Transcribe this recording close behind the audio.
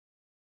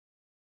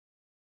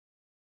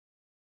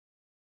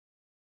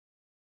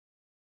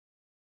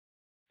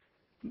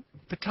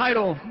The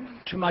title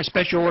to my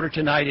special order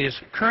tonight is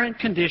Current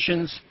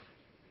Conditions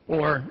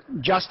or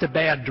Just a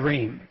Bad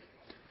Dream.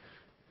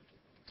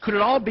 Could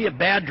it all be a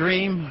bad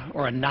dream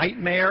or a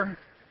nightmare?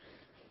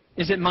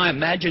 Is it my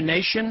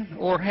imagination,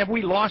 or have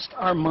we lost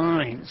our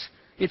minds?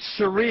 It's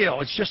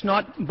surreal. It's just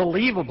not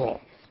believable.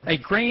 A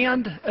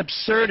grand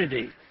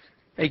absurdity,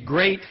 a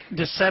great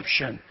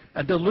deception,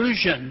 a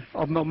delusion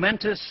of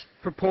momentous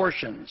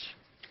proportions.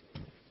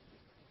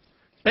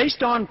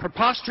 Based on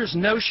preposterous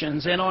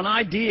notions and on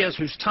ideas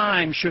whose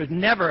time should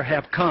never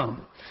have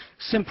come.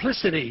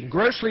 Simplicity,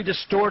 grossly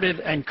distorted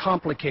and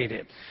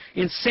complicated.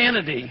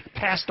 Insanity,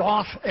 passed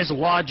off as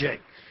logic.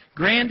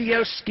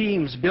 Grandiose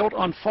schemes built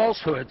on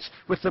falsehoods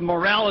with the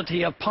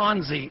morality of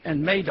Ponzi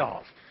and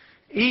Madoff.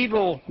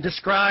 Evil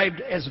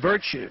described as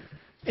virtue.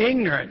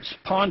 Ignorance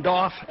pawned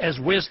off as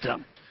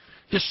wisdom.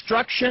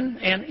 Destruction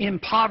and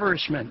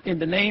impoverishment in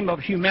the name of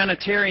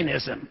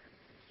humanitarianism.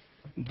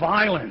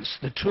 Violence,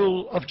 the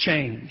tool of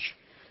change.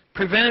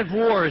 Preventive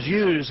wars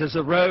used as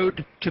a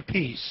road to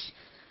peace.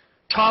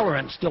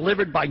 Tolerance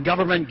delivered by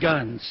government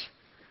guns.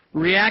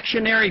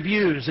 Reactionary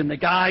views in the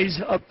guise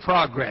of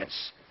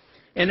progress.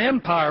 An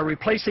empire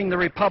replacing the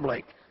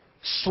republic.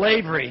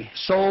 Slavery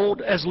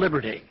sold as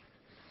liberty.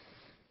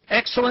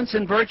 Excellence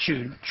and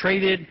virtue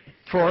traded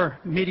for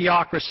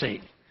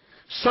mediocrity.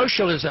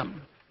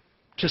 Socialism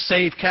to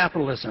save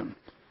capitalism.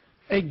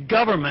 A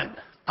government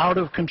out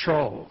of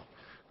control.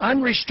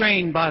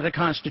 Unrestrained by the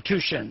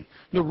Constitution,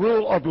 the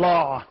rule of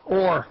law,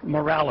 or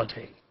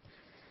morality.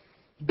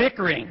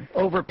 Bickering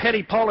over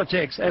petty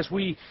politics as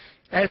we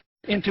head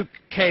into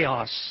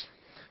chaos.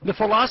 The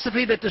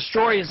philosophy that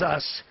destroys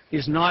us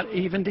is not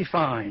even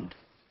defined.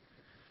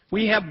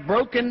 We have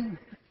broken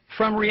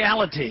from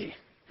reality,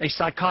 a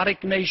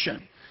psychotic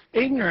nation.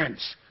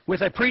 Ignorance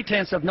with a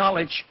pretense of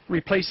knowledge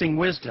replacing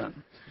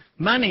wisdom.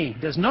 Money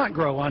does not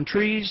grow on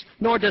trees,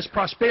 nor does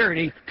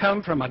prosperity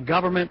come from a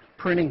government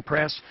printing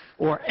press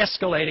or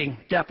escalating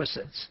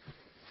deficits.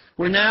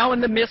 We're now in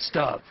the midst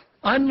of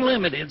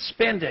unlimited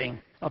spending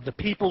of the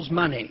people's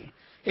money,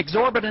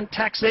 exorbitant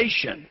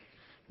taxation,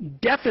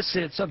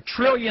 deficits of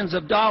trillions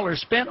of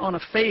dollars spent on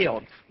a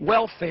failed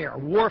welfare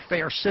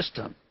warfare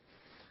system,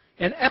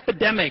 an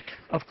epidemic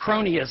of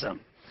cronyism,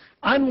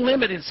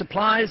 unlimited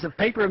supplies of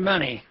paper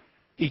money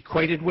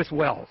equated with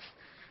wealth,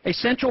 a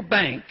central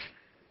bank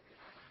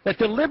that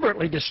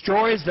deliberately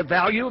destroys the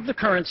value of the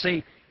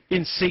currency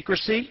in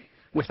secrecy,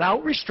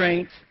 without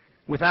restraint,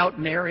 without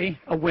nary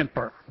a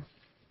whimper.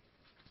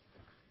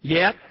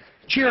 Yet,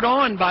 cheered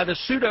on by the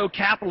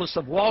pseudo-capitalists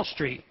of Wall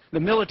Street, the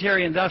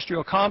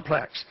military-industrial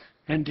complex,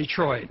 and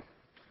Detroit.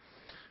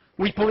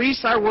 We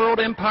police our world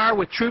empire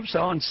with troops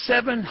on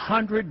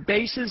 700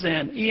 bases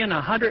and in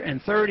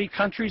 130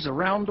 countries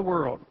around the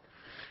world.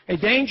 A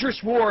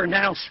dangerous war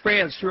now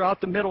spreads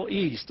throughout the Middle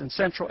East and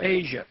Central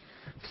Asia.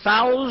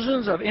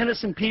 Thousands of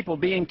innocent people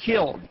being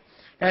killed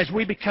as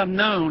we become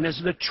known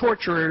as the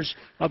torturers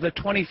of the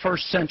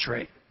 21st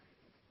century.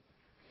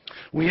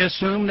 We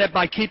assume that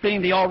by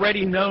keeping the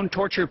already known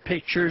torture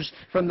pictures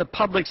from the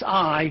public's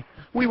eye,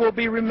 we will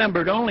be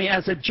remembered only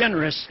as a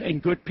generous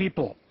and good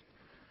people.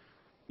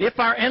 If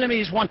our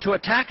enemies want to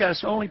attack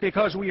us only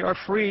because we are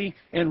free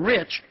and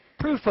rich,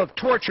 proof of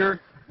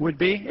torture would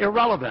be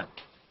irrelevant.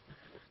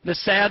 The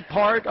sad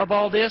part of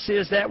all this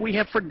is that we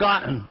have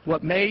forgotten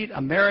what made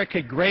America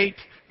great,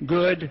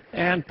 good,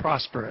 and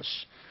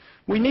prosperous.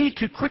 We need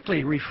to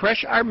quickly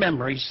refresh our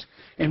memories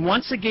and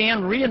once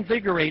again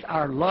reinvigorate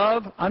our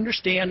love,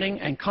 understanding,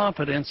 and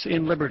confidence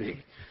in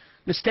liberty.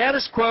 The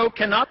status quo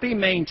cannot be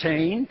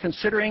maintained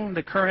considering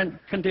the current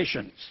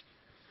conditions.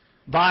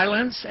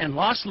 Violence and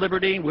lost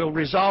liberty will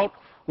result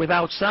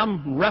without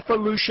some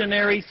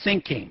revolutionary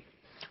thinking.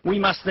 We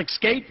must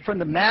escape from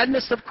the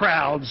madness of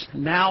crowds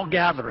now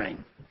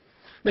gathering.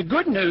 The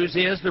good news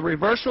is the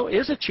reversal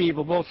is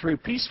achievable through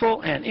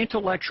peaceful and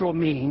intellectual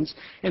means,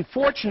 and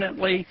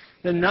fortunately,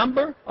 the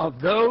number of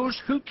those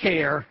who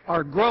care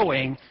are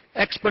growing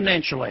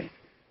exponentially.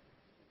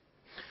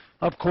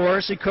 Of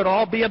course, it could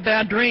all be a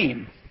bad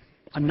dream,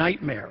 a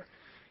nightmare,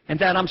 and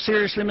that I'm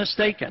seriously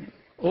mistaken,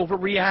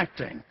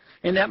 overreacting,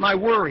 and that my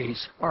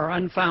worries are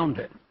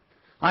unfounded.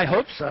 I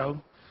hope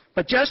so,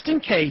 but just in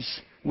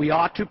case, we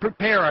ought to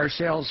prepare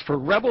ourselves for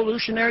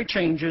revolutionary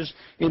changes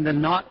in the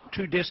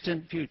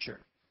not-too-distant future.